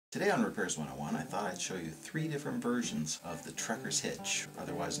Today on Repairs 101, I thought I'd show you 3 different versions of the Truckers Hitch,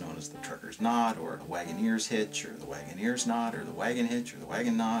 otherwise known as the Truckers Knot, or the Wagoneer's Hitch, or the Wagoneer's Knot, or the Wagon Hitch, or the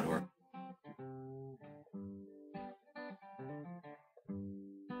Wagon Knot, or...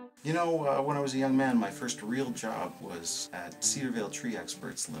 You know, when I was a young man, my first real job was at Cedarvale Tree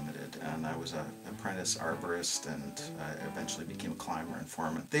Experts Ltd, and I was an apprentice arborist and eventually became a Climber and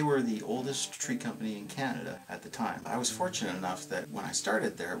Foreman. They were the oldest tree company in Canada at the time. I was fortunate enough that when I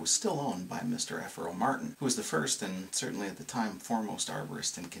started there, it was still owned by Mr. Earle Martin, who was the first and certainly at the time foremost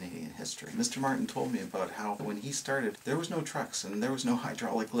arborist in Canadian history. Mr. Martin told me about how when he started, there was no trucks and there was no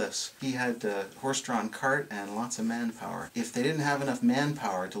hydraulic lifts. He had a horse-drawn cart and lots of manpower. If they didn't have enough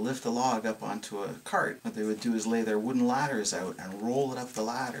manpower to lift a log up onto a cart, what they would do is lay their wooden ladders out and roll it up the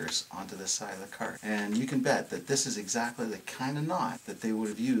ladders onto the side of the cart. And you can bet that this is exactly the kind of knot that they would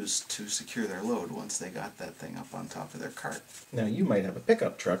have used to secure their load once they got that thing up on top of their cart. Now you might have a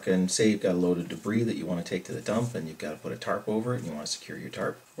pickup truck and say you've got a load of debris that you want to take to the dump and you've got to put a tarp over it and you want to secure your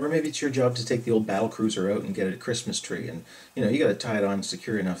tarp. Or maybe it's your job to take the old battle cruiser out and get a Christmas tree, and you got to tie it on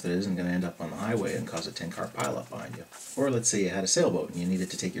secure enough that it isn't going to end up on the highway and cause a 10-car pileup behind you. Or let's say you had a sailboat and you needed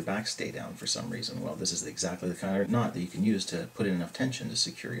to take your backstay down for some reason. Well, this is exactly the kind of knot that you can use to put in enough tension to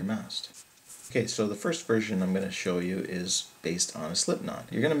secure your mast. Okay, so the first version I'm going to show you is based on a slip knot.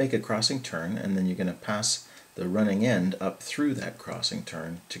 You're going to make a crossing turn and then you're going to pass the running end up through that crossing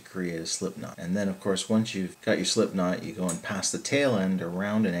turn to create a slip knot. And then of course once you've got your slip knot, you go and pass the tail end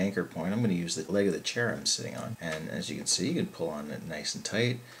around an anchor point. I'm going to use the leg of the chair I'm sitting on, and as you can see you can pull on it nice and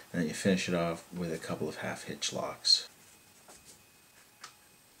tight, and then you finish it off with a couple of half hitch locks.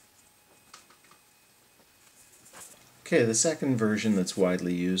 Okay, the second version that's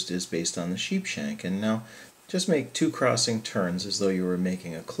widely used is based on the sheep shank, and now just make 2 crossing turns as though you were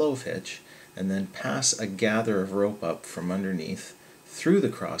making a clove hitch, and then pass a gather of rope up from underneath through the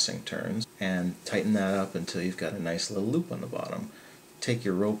crossing turns and tighten that up until you've got a nice little loop on the bottom. Take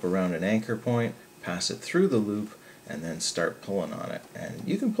your rope around an anchor point, pass it through the loop, and then start pulling on it. And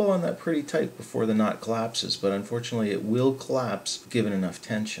you can pull on that pretty tight before the knot collapses, but unfortunately it will collapse given enough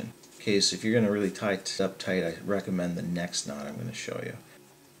tension. Okay, so if you're going to really tie it up tight, I recommend the next knot I'm going to show you.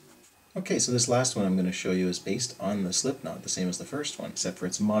 Okay, so this last one I'm going to show you is based on the slip knot, the same as the first one, except for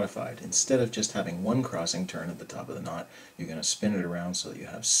it's modified. Instead of just having one crossing turn at the top of the knot, you're going to spin it around so that you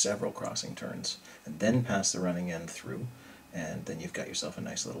have several crossing turns, and then pass the running end through, and then you've got yourself a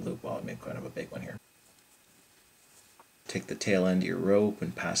nice little loop. Well, I made kind of a big one here. Take the tail end of your rope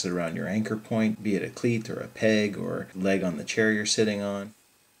and pass it around your anchor point, be it a cleat or a peg or leg on the chair you're sitting on.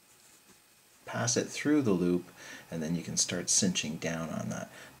 Pass it through the loop, and then you can start cinching down on that.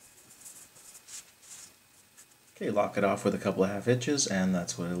 Okay, lock it off with a couple of half hitches, and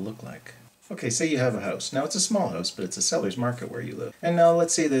that's what it'll look like. Okay, say you have a house. Now it's a small house, but it's a seller's market where you live. And now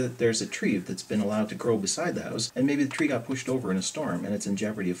let's say that there's a tree that's been allowed to grow beside the house, and maybe the tree got pushed over in a storm and it's in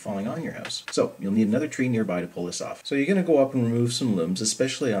jeopardy of falling on your house. So you'll need another tree nearby to pull this off. So you're going to go up and remove some limbs,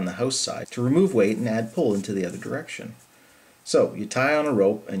 especially on the house side, to remove weight and add pull into the other direction. So you tie on a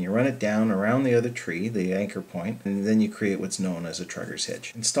rope and you run it down around the other tree, the anchor point, and then you create what's known as a trucker's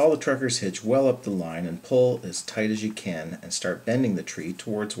hitch. Install the trucker's hitch well up the line and pull as tight as you can and start bending the tree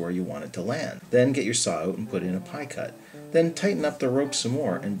towards where you want it to land. Then get your saw out and put in a pie cut. Then tighten up the rope some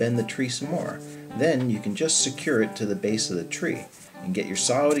more and bend the tree some more. Then you can just secure it to the base of the tree. And get your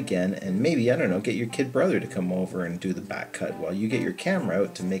saw out again, and maybe, I don't know, get your kid brother to come over and do the back cut while you get your camera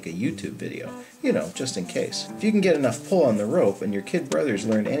out to make a YouTube video. You know, just in case. If you can get enough pull on the rope and your kid brother's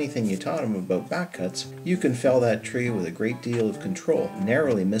learned anything you taught him about back cuts, you can fell that tree with a great deal of control,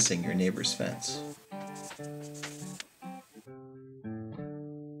 narrowly missing your neighbor's fence.